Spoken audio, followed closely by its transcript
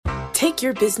Take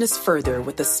your business further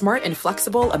with the smart and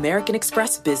flexible American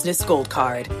Express Business Gold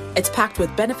Card. It's packed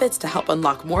with benefits to help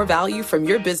unlock more value from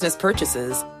your business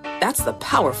purchases. That's the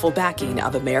powerful backing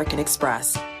of American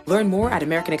Express. Learn more at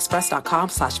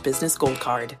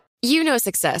americanexpress.com/businessgoldcard. You know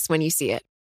success when you see it.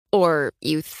 Or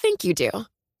you think you do.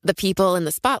 The people in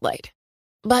the spotlight.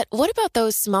 But what about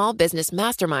those small business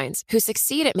masterminds who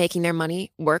succeed at making their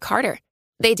money work harder?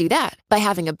 They do that by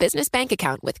having a business bank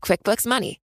account with QuickBooks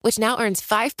Money, which now earns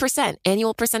 5%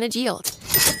 annual percentage yield.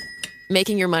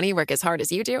 Making your money work as hard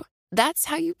as you do? That's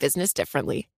how you business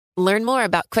differently. Learn more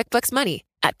about QuickBooks Money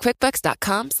at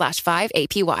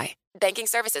quickbooks.com/5APY. Banking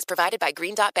services provided by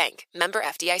Green Dot Bank. Member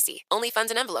FDIC. Only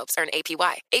funds and envelopes earn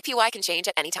APY. APY can change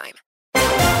at any time.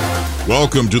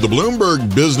 Welcome to the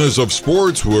Bloomberg Business of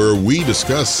Sports, where we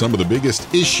discuss some of the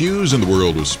biggest issues in the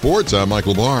world of sports. I'm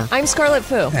Michael Barr. I'm Scarlett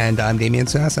Fu. And I'm Damian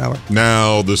Sassower.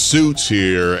 Now, the suits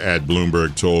here at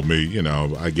Bloomberg told me,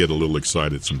 I get a little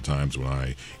excited sometimes when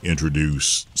I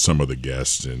introduce some of the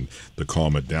guests and to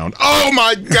calm it down. Oh,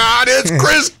 my God, it's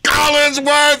Cris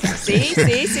Collinsworth! See?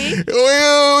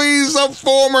 Well, he's a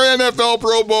former NFL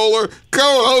Pro Bowler,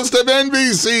 co-host of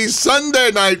NBC Sunday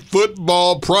Night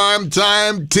Football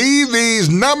Primetime TV's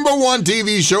 #1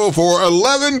 TV show for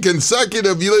 11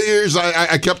 consecutive years.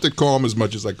 I kept it calm as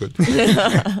much as I could.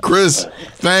 Cris,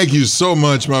 thank you so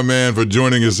much, my man, for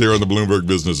joining us here on the Bloomberg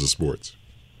Business of Sports.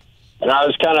 And I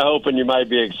was kind of hoping you might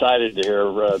be excited to hear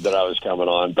that I was coming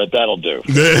on, but that'll do.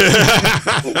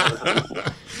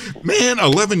 Man,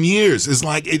 11 years. It's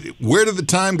like, where did the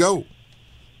time go?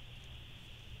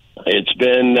 It's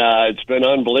been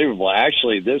unbelievable.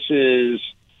 Actually, this is,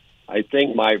 I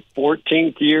think, my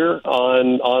 14th year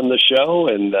on the show,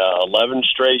 and 11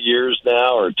 straight years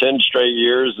now, or 10 straight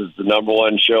years is the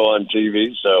 #1 show on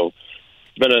TV. So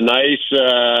it's been a nice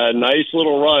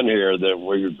little run here that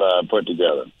we've put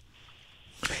together.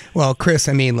 Well, Cris,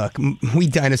 look, we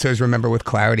dinosaurs remember with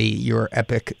clarity your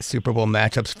epic Super Bowl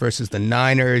matchups versus the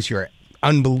Niners, your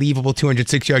unbelievable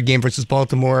 206-yard game versus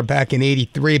Baltimore back in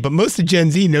 '83. But most of Gen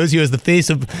Z knows you as the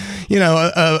face of,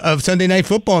 of Sunday Night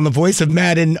Football and the voice of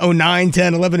Madden 09,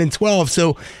 10, 11, and 12.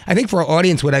 So I think for our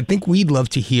audience, what I think we'd love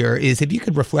to hear is if you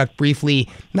could reflect briefly,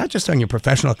 not just on your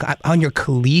professional, on your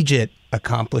collegiate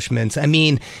accomplishments. How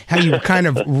you kind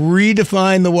of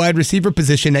redefine the wide receiver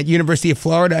position at University of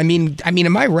Florida.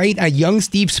 Am I right? A young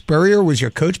Steve Spurrier was your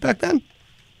coach back then?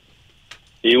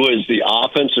 He was the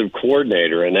offensive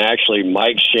coordinator, and actually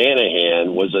Mike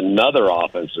Shanahan was another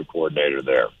offensive coordinator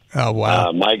there. Oh,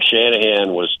 wow. Mike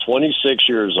Shanahan was 26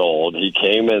 years old. He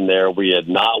came in there. We had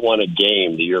not won a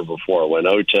game the year before. Went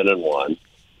 0-10-1.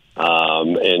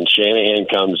 And Shanahan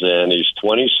comes in. He's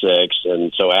 26,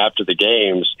 and so after the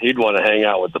games, he'd want to hang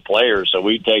out with the players, so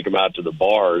we'd take him out to the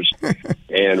bars,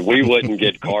 and we wouldn't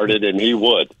get carded, and he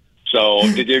would. So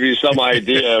to give you some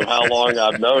idea of how long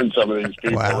I've known some of these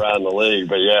people around the league.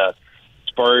 But, yeah,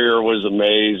 Spurrier was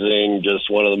amazing, just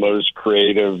one of the most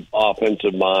creative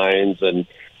offensive minds. And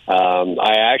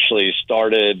I actually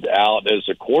started out as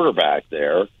a quarterback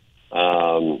there.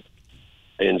 And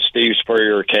Steve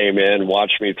Spurrier came in,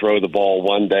 watched me throw the ball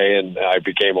one day, and I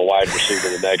became a wide receiver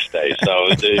the next day. So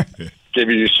to give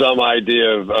you some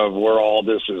idea of where all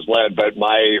this has led. But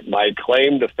my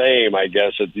claim to fame, I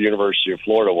guess, at the University of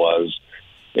Florida was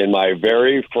in my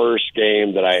very first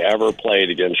game that I ever played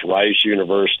against Rice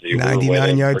University.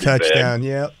 99-yard touchdown,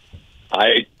 yep.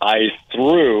 I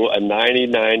threw a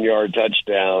 99-yard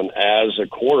touchdown as a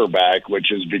quarterback, which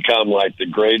has become like the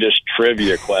greatest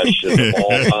trivia question of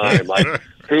all time. Like,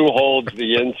 who holds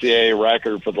the NCAA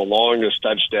record for the longest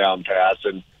touchdown pass?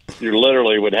 And you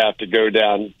literally would have to go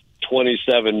down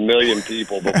 27 million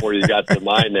people before you got to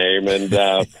my name. And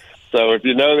so if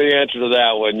you know the answer to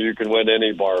that one, you can win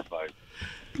any bar fight.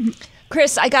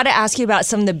 Cris, I got to ask you about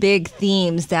some of the big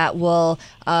themes that will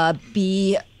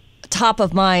be top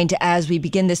of mind as we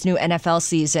begin this new NFL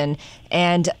season.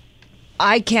 And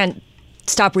I can't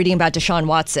stop reading about Deshaun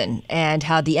Watson and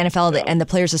how the NFL and the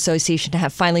Players Association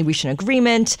have finally reached an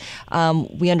agreement.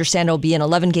 We understand it will be an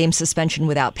 11-game suspension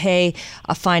without pay,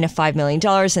 a fine of $5 million,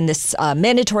 and this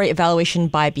mandatory evaluation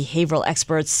by behavioral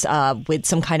experts with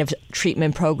some kind of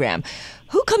treatment program.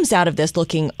 Who comes out of this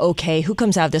looking okay? Who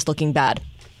comes out of this looking bad?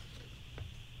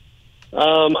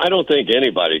 I don't think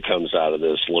anybody comes out of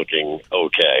this looking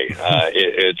okay.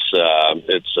 It's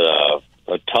a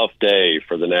tough day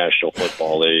for the National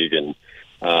Football League, and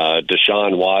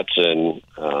Deshaun Watson,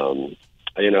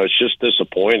 it's just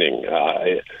disappointing.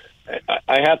 I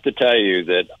have to tell you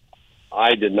that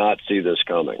I did not see this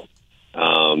coming.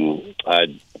 I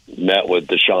met with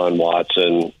Deshaun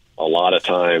Watson a lot of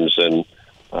times, and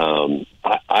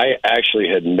I actually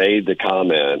had made the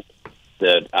comment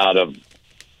that out of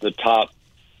the top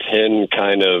 10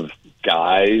 kind of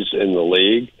guys in the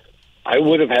league, I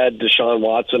would have had Deshaun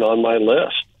Watson on my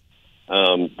list.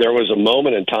 There was a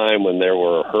moment in time when there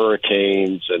were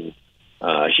hurricanes and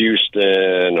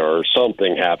Houston or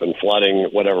something happened, flooding,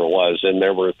 whatever it was, and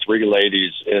there were 3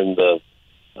 ladies in the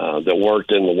that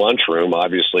worked in the lunchroom,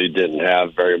 obviously didn't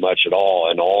have very much at all,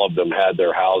 and all of them had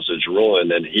their houses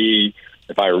ruined. And he,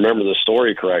 if I remember the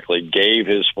story correctly, gave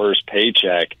his first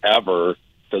paycheck ever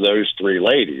to those 3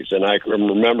 ladies. And I can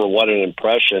remember what an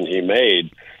impression he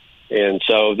made. And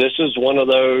so this is one of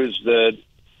those that,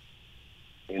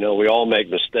 you know, we all make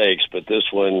mistakes, but this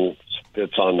one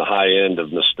fits on the high end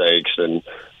of mistakes. And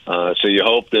so you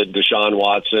hope that Deshaun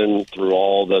Watson, through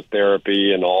all the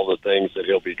therapy and all the things that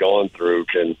he'll be going through,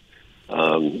 can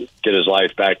get his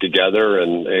life back together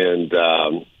and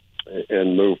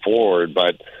move forward.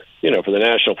 But, you know, for the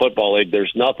National Football League,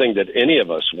 there's nothing that any of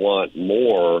us want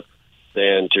more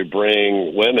than to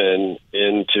bring women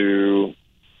into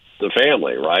the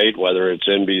family, right? Whether it's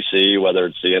NBC, whether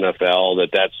it's the NFL,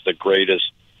 that's the greatest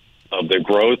of the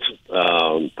growth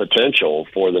potential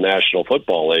for the National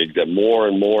Football League, that more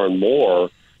and more and more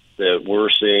that we're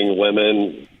seeing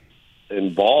women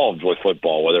involved with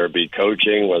football, whether it be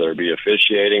coaching, whether it be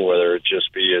officiating, whether it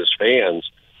just be as fans.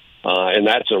 And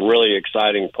that's a really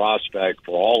exciting prospect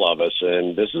for all of us.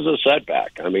 And this is a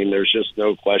setback. I mean, there's just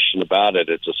no question about it.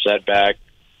 It's a setback.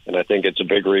 And I think it's a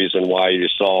big reason why you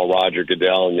saw Roger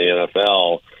Goodell in the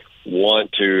NFL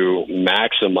want to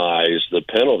maximize the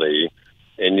penalty.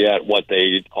 And yet what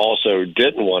they also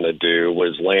didn't want to do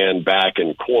was land back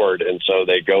in court. And so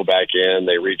they go back in,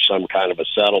 they reach some kind of a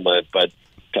settlement. But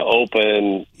to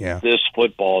open this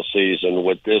football season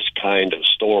with this kind of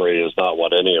story is not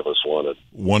what any of us wanted.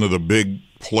 One of the big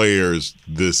players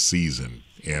this season,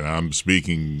 and I'm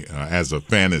speaking as a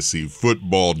fantasy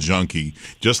football junkie,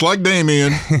 just like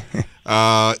Damian,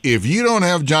 if you don't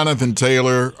have Jonathan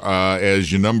Taylor as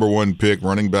your number 1 pick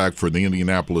running back for the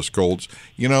Indianapolis Colts,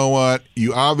 you know what?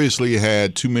 You obviously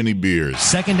had too many beers.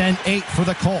 2nd and 8 for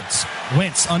the Colts.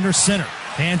 Wentz under center.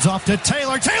 Hands off to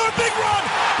Taylor. Taylor, big run.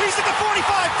 He's at the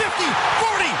 45, 50,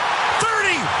 40,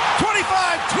 30,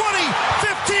 25, 20,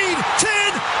 15,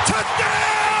 10.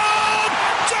 Touchdown!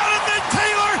 Jonathan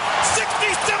Taylor,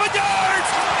 67 yards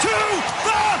to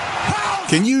the house.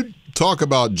 Can you talk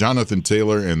about Jonathan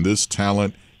Taylor and this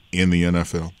talent in the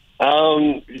NFL?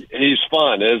 He's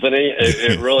fun, isn't he?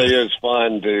 It really is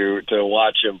fun to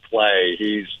watch him play.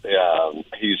 He's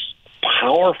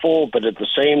powerful, but at the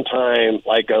same time,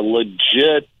 like a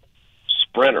legit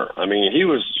sprinter. I mean, he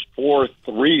was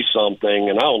 4'3" something,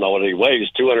 and I don't know what he weighs,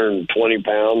 220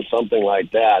 pounds, something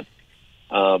like that.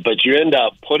 But you end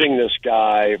up putting this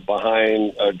guy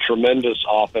behind a tremendous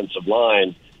offensive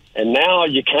line. And now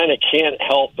you kind of can't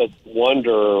help but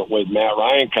wonder, with Matt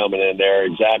Ryan coming in there,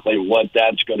 exactly what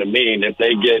that's going to mean if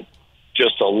they get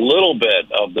just a little bit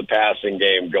of the passing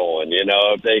game going. You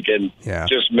know, if they can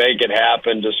just make it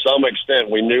happen to some extent.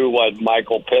 We knew what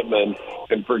Michael Pittman,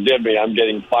 and forgive me, I'm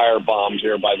getting firebombed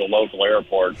here by the local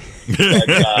airport. But,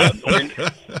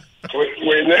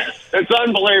 it's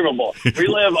unbelievable. We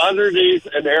live underneath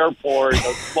an airport,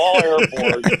 a small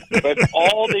airport, but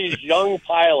all these young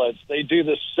pilots, they do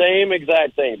the same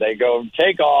exact thing. They go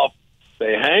take off,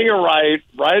 they hang a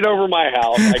right over my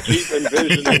house. I keep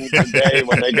envisioning the day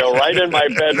when they go right in my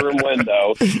bedroom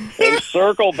window. They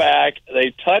circle back,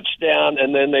 they touch down,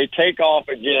 and then they take off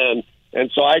again.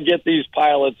 And so I get these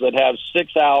pilots that have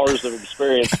 6 hours of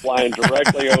experience flying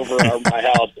directly over my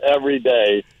house every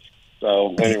day.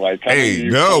 So anyway,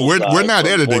 we're not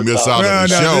editing this out of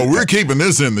the show. We're keeping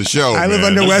this in the show. I live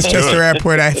under Westchester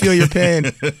Airport. I feel your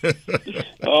pain.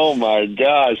 Oh my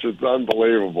gosh, it's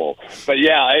unbelievable. But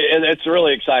yeah, and it's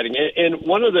really exciting. And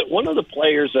one of the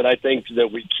players that I think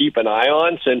that we keep an eye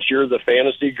on, since you're the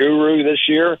fantasy guru this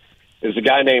year, is a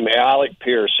guy named Alec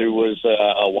Pierce, who was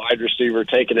a wide receiver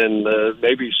taken in the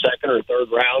maybe 2nd or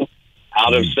 3rd round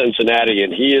out of Cincinnati,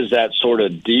 and he is that sort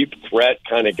of deep threat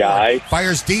kind of guy.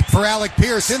 Fires deep for Alec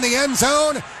Pierce in the end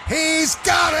zone. He's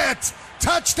got it!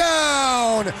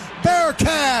 Touchdown!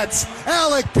 Bearcats!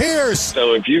 Alec Pierce!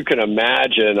 So if you can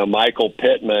imagine a Michael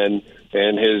Pittman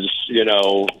and his,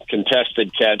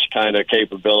 contested catch kind of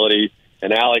capability,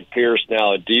 and Alec Pierce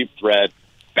now a deep threat,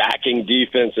 backing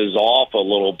defenses off a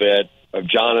little bit, of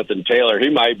Jonathan Taylor, he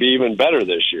might be even better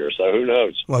this year. So who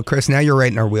knows? Well, Chris, now you're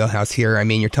right in our wheelhouse here. I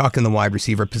mean, you're talking the wide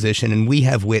receiver position, and we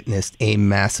have witnessed a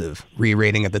massive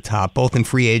re-rating at the top, both in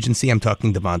free agency. I'm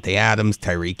talking Devontae Adams,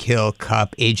 Tyreek Hill,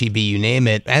 Kupp, AGB, you name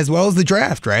it, as well as the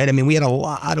draft, right? I mean, we had a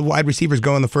lot of wide receivers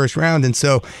go in the first round. And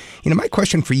so, my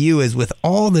question for you is, with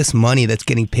all this money that's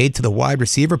getting paid to the wide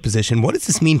receiver position, what does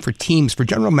this mean for teams, for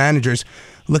general managers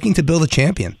looking to build a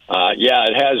champion? Yeah,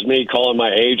 it has me calling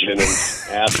my agent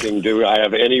and asking, do I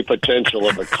have any potential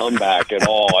of a comeback at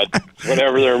all?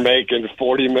 Whenever they're making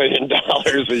 $40 million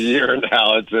a year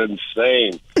now, it's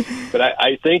insane. But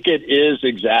I think it is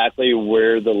exactly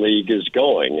where the league is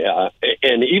going,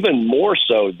 and even more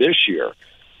so this year,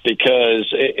 because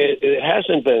it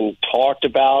hasn't been talked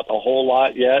about a whole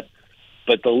lot yet,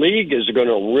 but the league is going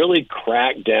to really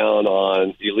crack down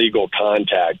on illegal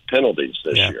contact penalties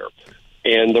this year.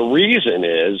 And the reason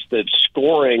is that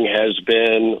scoring has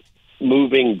been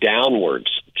moving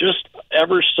downwards, just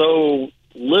ever so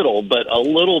little, but a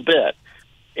little bit.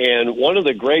 And one of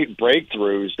the great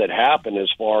breakthroughs that happened as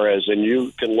far as, and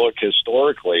you can look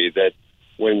historically, that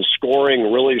when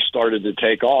scoring really started to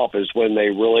take off is when they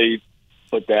really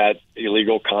put that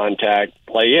illegal contact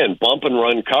play in. Bump and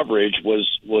run coverage was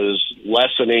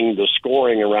lessening the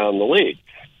scoring around the league.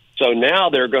 So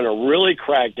now they're going to really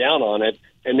crack down on it.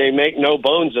 And they make no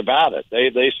bones about it.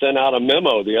 They sent out a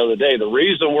memo the other day. The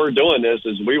reason we're doing this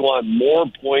is we want more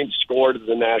points scored in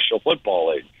the National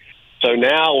Football League. So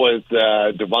now with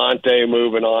Devontae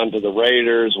moving on to the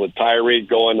Raiders, with Tyreek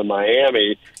going to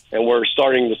Miami, and we're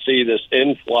starting to see this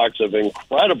influx of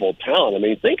incredible talent. I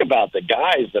mean, think about the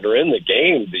guys that are in the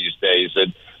game these days at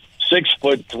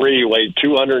 6'3", weigh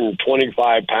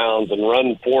 225 pounds, and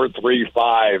run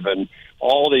 4.35, and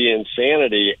all the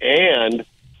insanity, and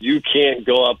you can't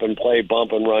go up and play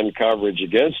bump and run coverage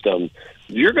against them.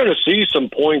 You're going to see some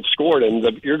points scored, and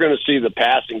you're going to see the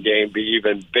passing game be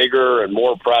even bigger and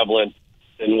more prevalent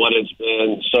than what it's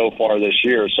been so far this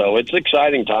year. So it's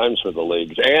exciting times for the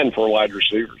leagues and for wide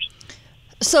receivers.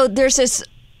 So there's this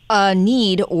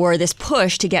need or this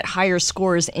push to get higher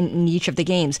scores in each of the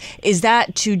games. Is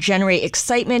that to generate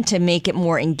excitement, to make it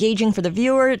more engaging for the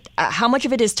viewer? How much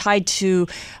of it is tied to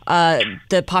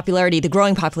the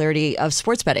growing popularity of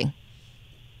sports betting?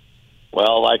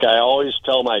 Well, like I always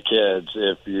tell my kids,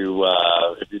 if you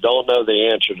don't know the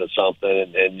answer to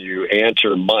something and you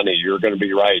answer money, you're going to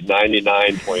be right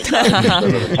 99.9%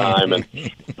 of the time. And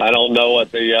I don't know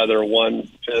what the other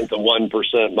 1/10 of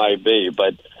 1% might be,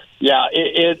 but yeah,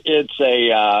 it's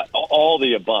all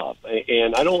the above.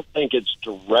 And I don't think it's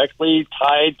directly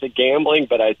tied to gambling,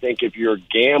 but I think if you're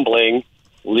gambling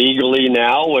legally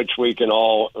now, which we can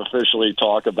all officially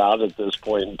talk about at this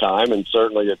point in time, and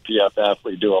certainly at PFF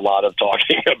we do a lot of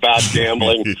talking about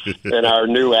gambling in our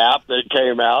new app that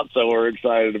came out, so we're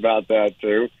excited about that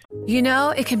too.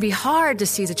 It can be hard to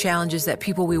see the challenges that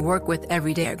people we work with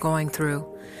every day are going through.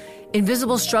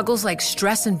 Invisible struggles like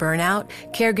stress and burnout,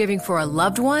 caregiving for a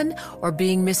loved one, or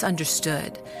being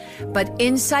misunderstood. But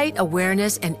insight,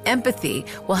 awareness, and empathy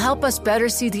will help us better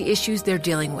see the issues they're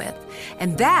dealing with.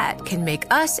 And that can make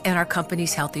us and our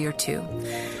companies healthier too.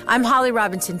 I'm Holly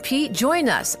Robinson Peete. Join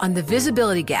us on The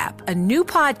Visibility Gap, a new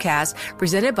podcast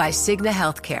presented by Cigna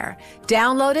Healthcare.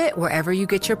 Download it wherever you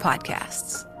get your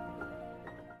podcasts.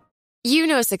 You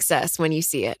know success when you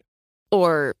see it.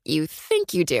 Or you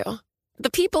think you do. The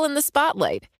people in the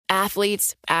spotlight,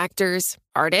 athletes, actors,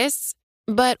 artists.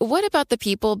 But what about the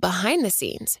people behind the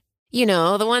scenes? The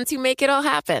ones who make it all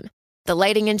happen. The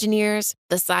lighting engineers,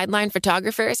 the sideline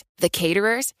photographers, the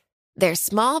caterers. They're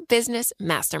small business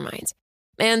masterminds.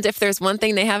 And if there's one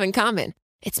thing they have in common,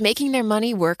 it's making their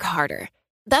money work harder.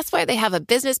 That's why they have a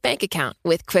business bank account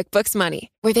with QuickBooks Money,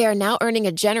 where they are now earning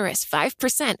a generous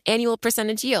 5% annual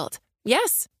percentage yield.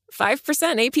 Yes,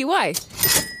 5% APY.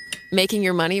 Making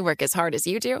your money work as hard as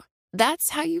you do? That's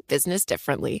how you business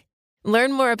differently.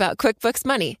 Learn more about QuickBooks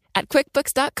Money at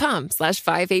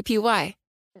quickbooks.com/5APY.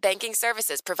 Banking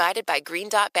services provided by Green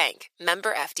Dot Bank.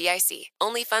 Member FDIC.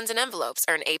 Only funds and envelopes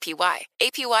earn APY.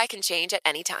 APY can change at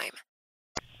any time.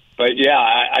 But yeah,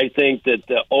 I think that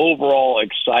the overall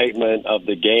excitement of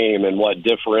the game and what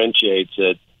differentiates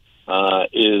it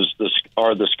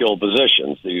are the skill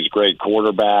positions. These great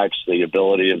quarterbacks, the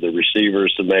ability of the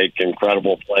receivers to make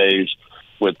incredible plays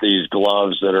with these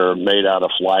gloves that are made out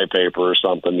of flypaper or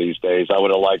something these days. I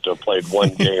would have liked to have played one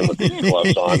game with these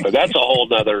gloves on, but that's a whole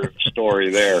nother story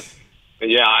there. But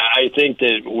yeah, I think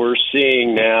that we're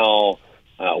seeing now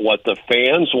what the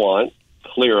fans want,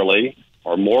 clearly,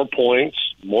 are more points,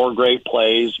 more great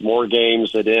plays, more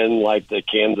games that end like the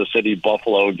Kansas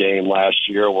City-Buffalo game last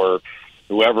year where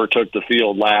whoever took the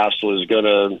field last was going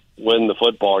to win the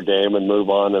football game and move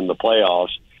on in the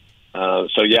playoffs.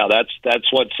 So yeah,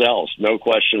 that's what sells. No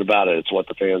question about it. It's what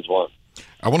the fans want.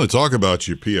 I want to talk about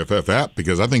your PFF app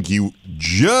because I think you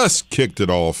just kicked it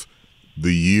off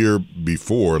the year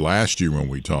before, last year when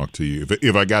we talked to you.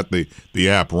 If I got the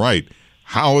app right,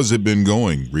 how has it been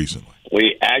going recently?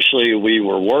 We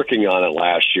were working on it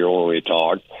last year when we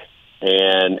talked,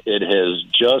 and it has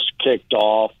just kicked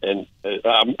off. And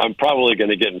I'm probably going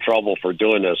to get in trouble for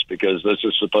doing this because this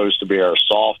is supposed to be our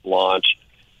soft launch,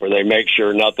 where they make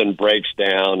sure nothing breaks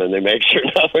down and they make sure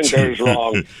nothing goes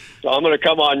wrong. So I'm going to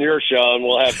come on your show and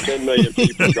we'll have 10 million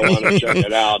people go on and check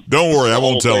it out. Don't worry, I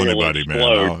won't tell anybody, man.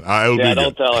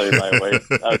 Don't tell anybody. Wait.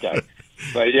 Okay.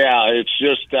 But yeah, it's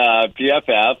just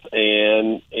PFF,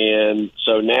 and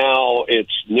so now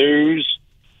it's news.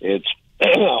 It's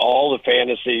all the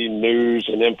fantasy news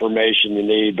and information you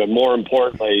need, but more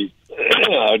importantly,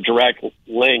 a direct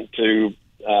link to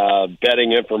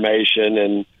betting information,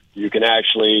 and you can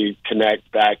actually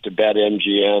connect back to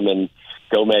BetMGM and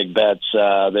go make bets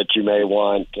that you may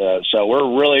want. So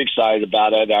we're really excited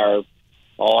about it.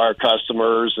 All our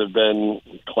customers have been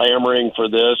clamoring for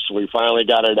this. We finally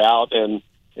got it out in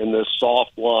this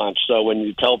soft launch. So when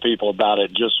you tell people about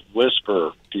it, just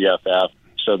whisper PFF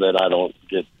so that I don't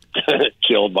get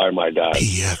killed by my dad.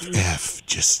 PFF,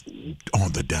 just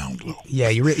on the down low. Yeah,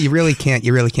 you really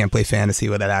can't play fantasy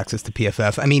without access to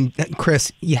PFF. I mean,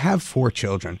 Chris, you have 4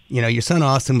 children. You know, your son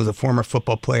Austin was a former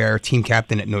football player, team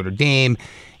captain at Notre Dame.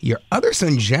 Your other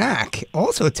son, Jack,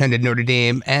 also attended Notre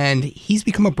Dame, and he's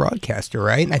become a broadcaster,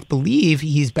 right? And I believe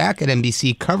he's back at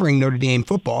NBC covering Notre Dame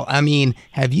football. I mean,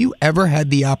 have you ever had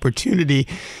the opportunity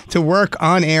to work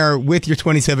on air with your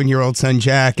 27-year-old son,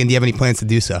 Jack, and do you have any plans to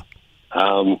do so?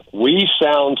 We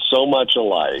sound so much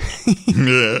alike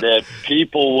that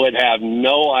people would have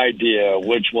no idea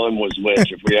which one was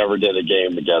which if we ever did a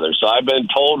game together. So I've been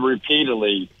told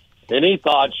repeatedly, any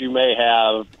thoughts you may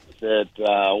have that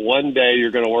one day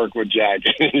you're going to work with Jack,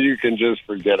 you can just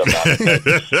forget about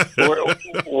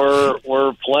it.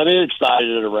 We're plenty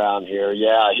excited around here.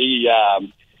 Yeah,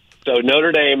 so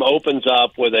Notre Dame opens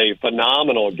up with a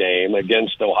phenomenal game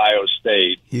against Ohio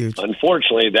State. Huge.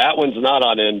 Unfortunately, that one's not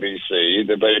on NBC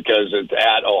because it's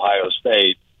at Ohio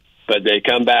State. But they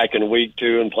come back in week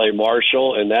 2 and play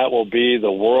Marshall, and that will be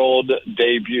the world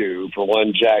debut for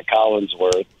one Jack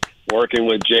Collinsworth, working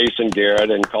with Jason Garrett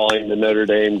and calling the Notre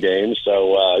Dame game.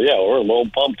 So, we're a little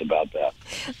pumped about that.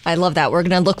 I love that. We're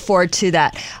going to look forward to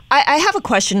that. I have a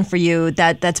question for you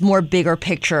that's more bigger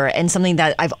picture and something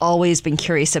that I've always been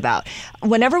curious about.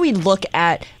 Whenever we look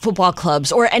at football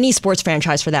clubs or any sports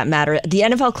franchise for that matter, the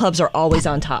NFL clubs are always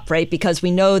on top, right? Because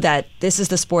we know that this is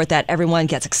the sport that everyone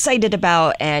gets excited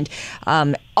about and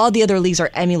all the other leagues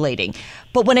are emulating.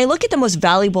 But when I look at the most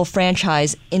valuable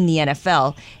franchise in the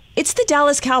NFL, it's the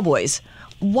Dallas Cowboys.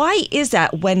 Why is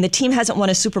that when the team hasn't won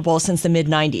a Super Bowl since the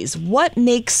mid-'90s? What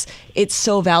makes it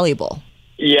so valuable?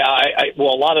 Yeah,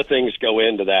 well, a lot of things go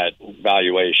into that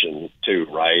valuation too,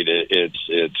 right? It's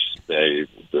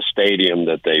the stadium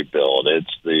that they build.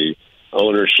 It's the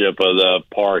ownership of the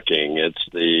parking. It's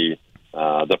the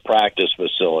practice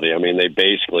facility. I mean, they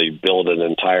basically build an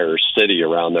entire city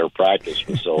around their practice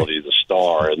facility, the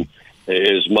Star, and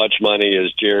as much money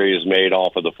as Jerry has made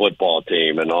off of the football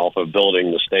team and off of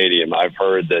building the stadium. I've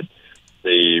heard that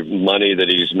the money that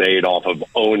he's made off of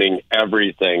owning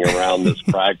everything around this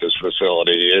practice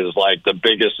facility is like the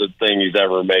biggest thing he's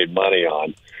ever made money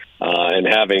on. And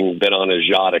having been on his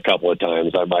yacht a couple of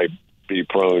times, I might be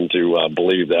prone to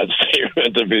believe that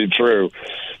statement to be true.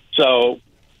 So,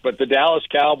 but the Dallas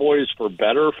Cowboys, for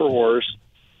better or for worse,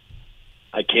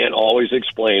 I can't always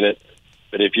explain it,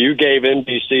 but if you gave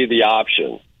NBC the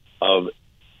option of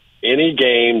any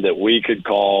game that we could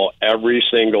call every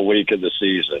single week of the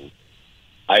season,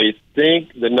 I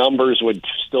think the numbers would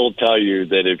still tell you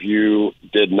that if you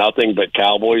did nothing but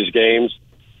Cowboys games,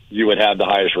 you would have the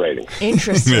highest rating.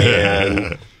 Interesting.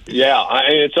 And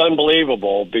it's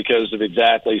unbelievable because of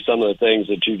exactly some of the things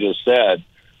that you just said.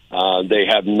 They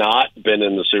have not been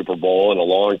in the Super Bowl in a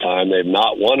long time. They've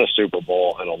not won a Super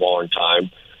Bowl in a long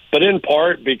time. But in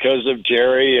part because of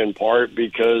Jerry, in part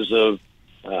because of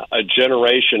a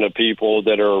generation of people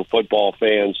that are football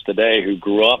fans today who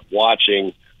grew up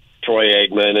watching Troy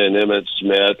Aikman and Emmitt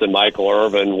Smith and Michael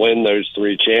Irvin win those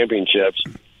 3 championships.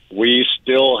 We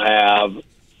still have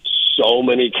so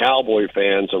many Cowboy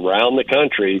fans around the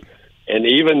country. And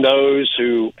even those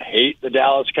who hate the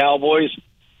Dallas Cowboys,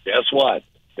 guess what?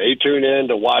 They tune in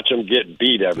to watch them get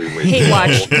beat every week. Hate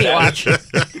watch.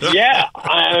 Yeah,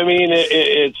 I mean,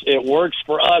 it works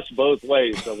for us both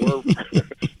ways. So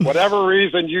whatever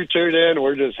reason you tune in,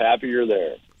 we're just happy you're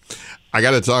there. I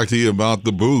got to talk to you about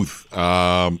the booth.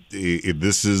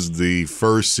 This is the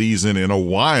first season in a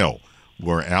while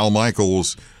where Al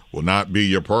Michaels will not be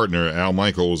your partner. Al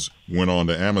Michaels went on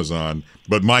to Amazon,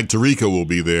 but Mike Tirico will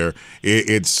be there.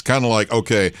 It's kind of like,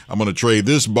 okay, I'm going to trade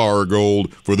this bar of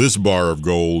gold for this bar of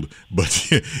gold, but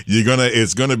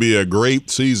it's going to be a great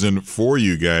season for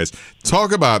you guys.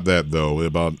 Talk about that, though,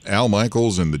 about Al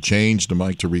Michaels and the change to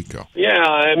Mike Tirico. Yeah,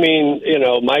 I mean,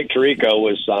 Mike Tirico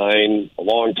was signed a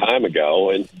long time ago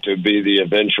and to be the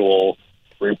eventual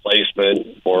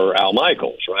replacement for Al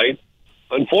Michaels, right?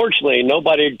 Unfortunately,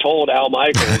 nobody told Al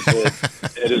Michaels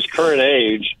that at his current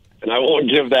age, and I won't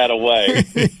give that away,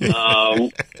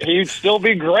 he'd still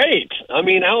be great. I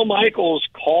mean, Al Michaels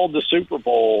called the Super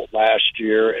Bowl last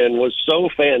year and was so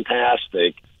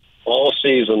fantastic all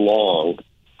season long.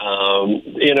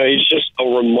 He's just a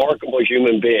remarkable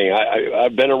human being.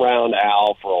 I've been around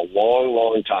Al for a long,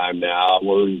 long time now.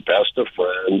 We're best of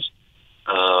friends.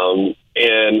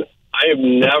 And I have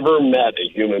never met a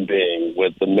human being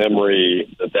with the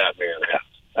memory that man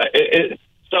has.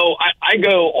 So I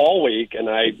go all week and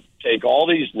I take all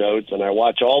these notes and I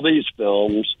watch all these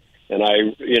films and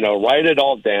I, write it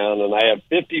all down, and I have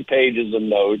 50 pages of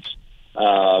notes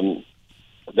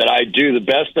that I do the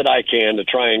best that I can to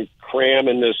try and cram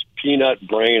in this peanut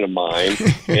brain of mine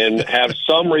and have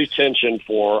some retention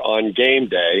for on game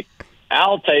day.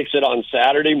 Al takes it on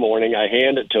Saturday morning. I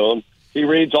hand it to him. He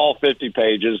reads all 50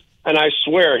 pages. And I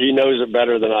swear he knows it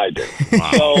better than I do.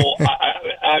 Wow. So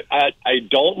I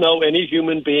don't know any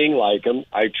human being like him.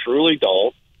 I truly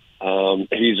don't.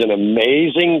 He's an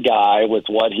amazing guy with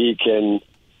what he can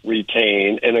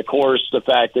retain. And, of course, the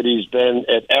fact that he's been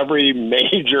at every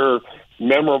major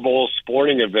memorable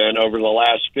sporting event over the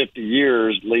last 50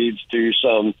 years leads to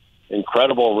some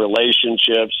incredible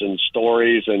relationships and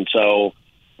stories. And so,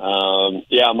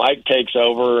 Mike takes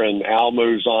over and Al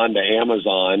moves on to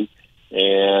Amazon.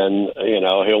 And,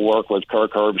 he'll work with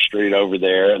Kirk Herbstreit over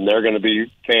there, and they're going to be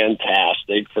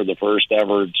fantastic for the first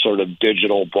ever sort of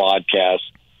digital broadcast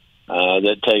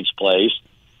that takes place.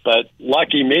 But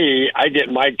lucky me, I get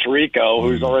Mike Tirico,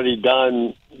 who's already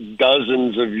done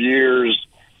dozens of years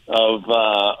of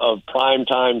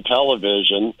primetime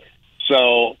television.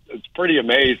 So it's pretty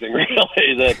amazing,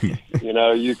 really,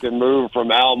 that, you can move from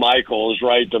Al Michaels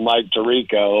right to Mike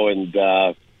Tirico, and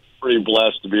pretty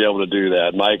blessed to be able to do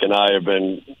that. Mike and I have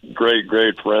been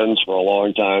great friends for a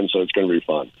long time, so it's going to be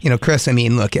fun. Chris,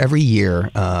 look, every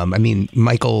year,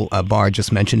 Michael Barr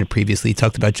just mentioned it previously. He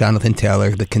talked about Jonathan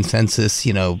Taylor, the consensus,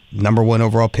 number one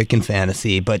overall pick in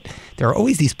fantasy, but there are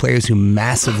always these players who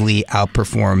massively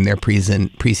outperform their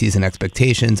preseason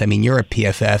expectations. You're a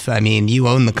PFF. You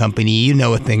own the company. You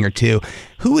know a thing or two.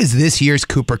 Who is this year's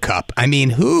Cooper Kupp?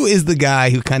 Who is the guy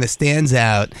who kind of stands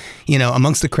out,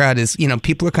 amongst the crowd? Is,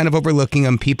 people are kind of overlooking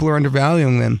him. People are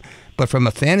undervaluing them. But from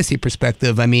a fantasy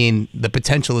perspective, the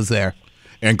potential is there.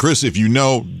 And Chris, if you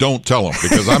know, don't tell him,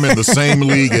 because I'm in the same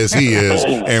league as he is,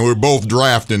 and we're both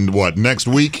drafting, next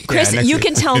week? Chris, you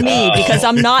can tell me, because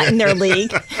I'm not in their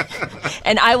league.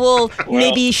 And I will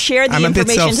maybe share the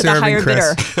information to the higher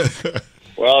bidder.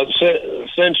 Well,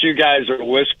 since you guys are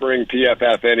whispering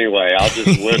PFF anyway, I'll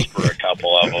just whisper a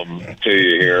couple of them to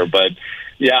you here. But,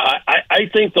 I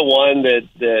think the one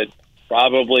that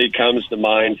probably comes to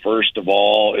mind first of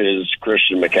all is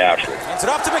Christian McCaffrey. Hands it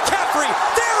off to McCaffrey.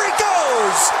 There he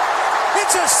goes.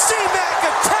 It's a C-Mac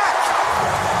attack.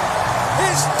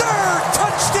 His third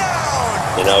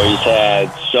touchdown. He's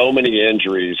had so many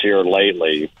injuries here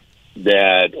lately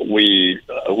that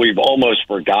we've almost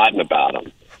forgotten about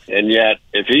him. And yet,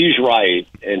 if he's right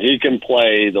and he can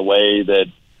play the way that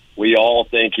we all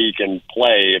think he can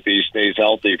play if he stays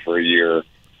healthy for a year,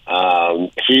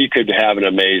 he could have an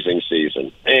amazing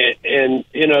season. And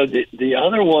the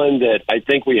other one that I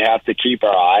think we have to keep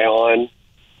our eye on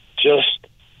just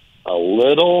a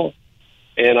little,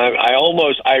 and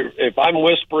if I'm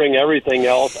whispering everything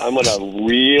else, I'm going to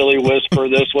really whisper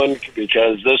this one,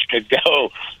 because this could go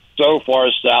so far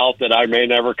south that I may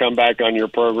never come back on your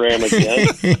program again.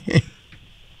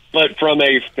 But from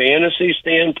a fantasy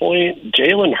standpoint,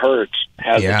 Jalen Hurts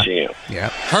has a chance. Yeah.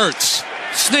 Hurts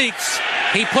sneaks.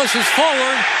 He pushes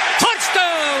forward.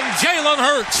 Touchdown, Jalen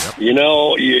Hurts.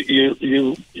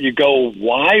 You go,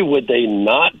 why would they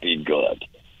not be good?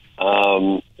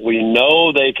 We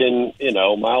know they can,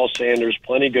 Miles Sanders,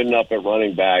 plenty good enough at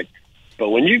running back. But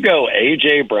when you go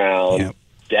A.J. Brown,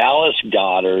 Dallas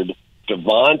Goedert,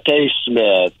 Devontae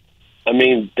Smith,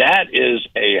 that is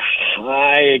a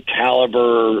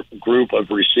high-caliber group of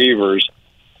receivers.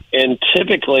 And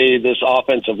typically this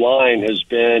offensive line has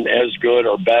been as good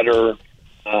or better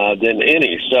than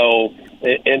any. So,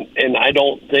 and I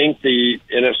don't think the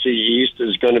NFC East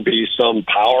is going to be some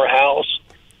powerhouse.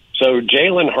 So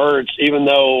Jalen Hurts, even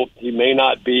though he may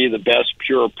not be the best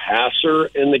pure passer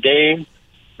in the game,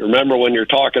 remember when you're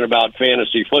talking about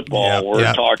fantasy football,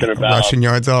 we're talking about rushing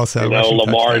yards also.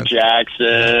 Lamar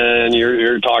Jackson.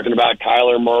 You're talking about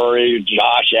Kyler Murray,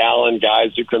 Josh Allen,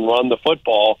 guys who can run the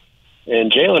football.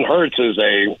 And Jalen Hurts is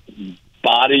a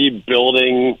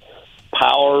bodybuilding,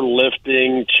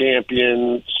 powerlifting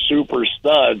champion, super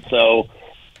stud. So,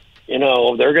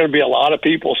 there are going to be a lot of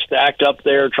people stacked up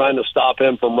there trying to stop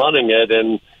him from running it,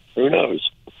 and who knows?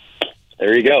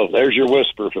 There you go. There's your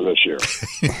whisper for this year.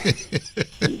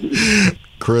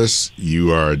 Cris,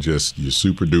 you're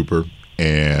super duper,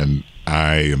 and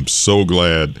I am so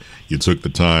glad you took the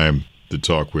time to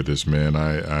talk with us, man.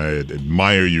 I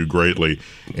admire you greatly,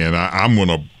 and I'm going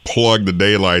to plug the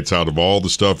daylights out of all the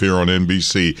stuff here on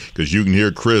NBC, because you can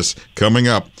hear Cris coming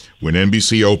up when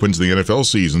NBC opens the NFL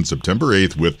season September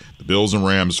 8th with the Bills and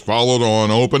Rams, followed on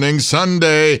opening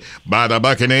Sunday by the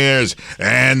Buccaneers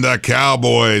and the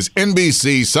Cowboys.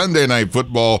 NBC Sunday Night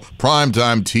Football,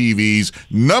 primetime TV's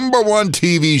 #1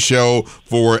 TV show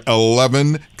for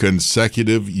 11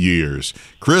 consecutive years.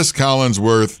 Cris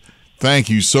Collinsworth,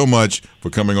 thank you so much for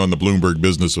coming on the Bloomberg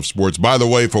Business of Sports. By the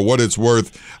way, for what it's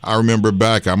worth, I remember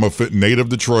back, I'm a native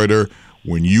Detroiter,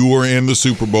 when you were in the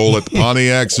Super Bowl at the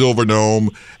Pontiac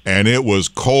Silverdome, and it was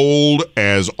cold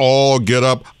as all get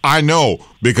up. I know,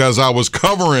 because I was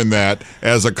covering that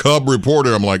as a Cub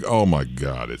reporter. I'm like, oh, my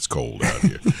God, it's cold out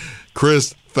here.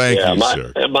 Cris, thank you,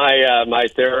 sir. My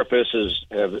therapist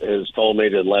has told me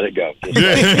to let it go.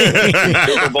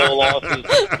 Super Bowl losses,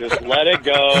 just let it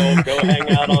go. Go hang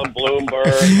out on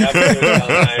Bloomberg. Have a good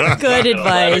time. Good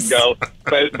advice. Let it go.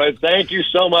 But thank you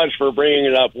so much for bringing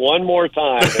it up one more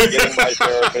time and getting my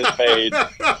therapist paid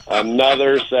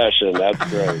another session. That's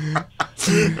great.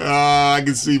 I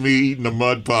can see me eating a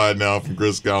mud pie now from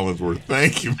Cris Collinsworth.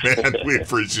 Thank you, man. We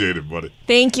appreciate it, buddy.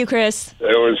 Thank you, Cris.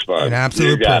 It was fun. An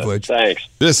absolute privilege. Thanks.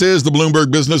 This is the Bloomberg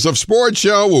Business of Sports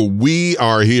show, where we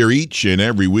are here each and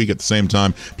every week at the same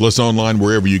time, plus online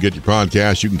wherever you get your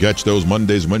podcasts. You can catch those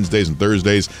Mondays, Wednesdays, and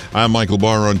Thursdays. I'm Michael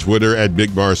Barr on Twitter at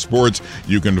Big Bar Sports.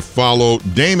 You can follow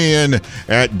Damien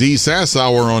at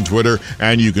DSasshour on Twitter,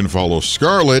 and you can follow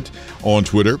Scarlett on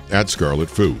Twitter at Scarlett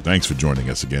Fu. Thanks for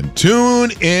joining us again. Tune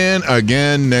in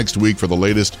again next week for the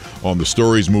latest on the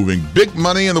stories moving big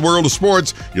money in the world of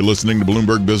sports. You're listening to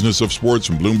Bloomberg Business of Sports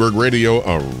from Bloomberg Radio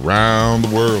around the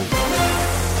world.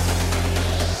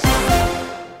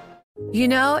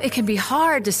 It can be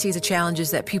hard to see the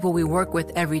challenges that people we work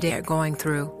with every day are going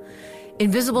through.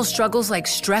 Invisible struggles like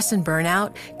stress and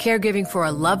burnout, caregiving for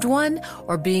a loved one,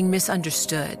 or being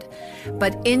misunderstood.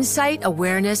 But insight,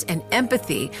 awareness, and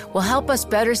empathy will help us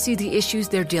better see the issues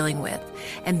they're dealing with.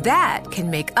 And that can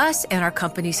make us and our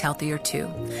companies healthier too.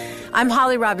 I'm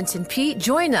Holly Robinson Peete.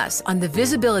 Join us on The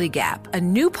Visibility Gap, a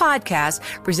new podcast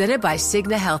presented by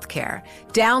Cigna Healthcare.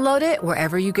 Download it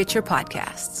wherever you get your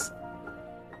podcasts.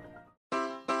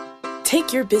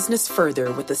 Take your business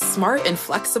further with the smart and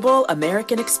flexible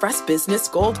American Express Business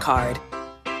Gold Card.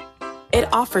 It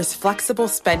offers flexible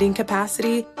spending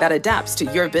capacity that adapts to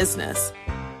your business.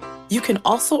 You can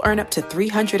also earn up to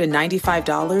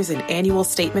 $395 in annual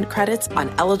statement credits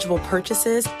on eligible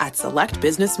purchases at select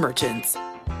business merchants.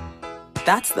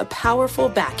 That's the powerful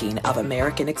backing of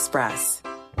American Express.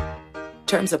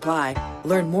 Terms apply.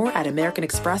 Learn more at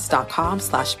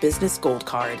americanexpress.com/business gold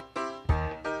card.